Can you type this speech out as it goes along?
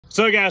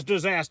So guys,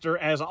 disaster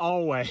as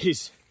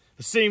always.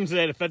 It seems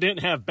that if I didn't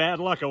have bad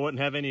luck, I wouldn't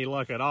have any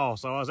luck at all.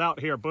 So I was out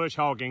here bush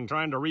hogging,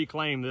 trying to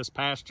reclaim this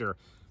pasture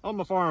on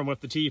my farm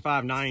with the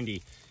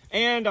T590.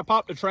 And I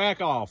popped the track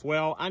off.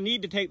 Well, I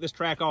need to take this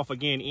track off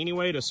again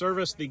anyway to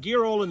service the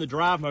gear oil and the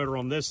drive motor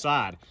on this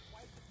side.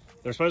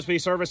 They're supposed to be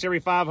serviced every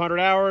 500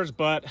 hours,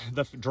 but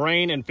the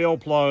drain and fill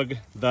plug,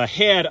 the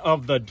head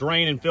of the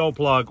drain and fill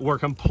plug were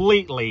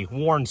completely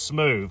worn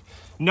smooth.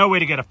 No way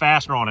to get a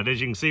fastener on it,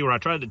 as you can see where I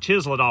tried to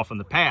chisel it off in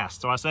the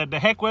past. So I said, to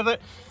heck with it.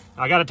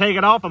 I got to take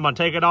it off. I'm going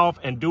to take it off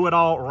and do it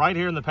all right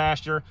here in the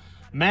pasture.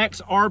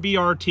 Max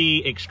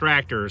R.B.R.T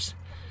extractors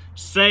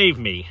save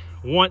me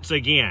once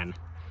again,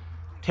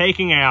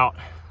 taking out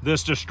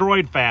this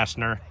destroyed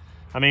fastener.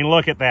 I mean,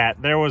 look at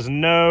that. There was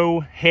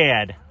no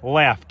head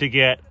left to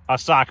get a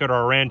socket or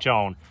a wrench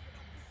on.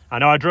 I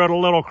know I drilled a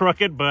little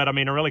crooked, but I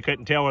mean, I really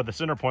couldn't tell where the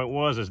center point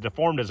was, as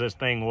deformed as this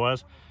thing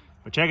was.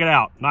 But check it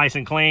out, nice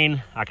and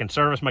clean. I can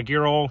service my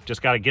gear oil,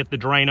 just got to get the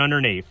drain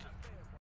underneath.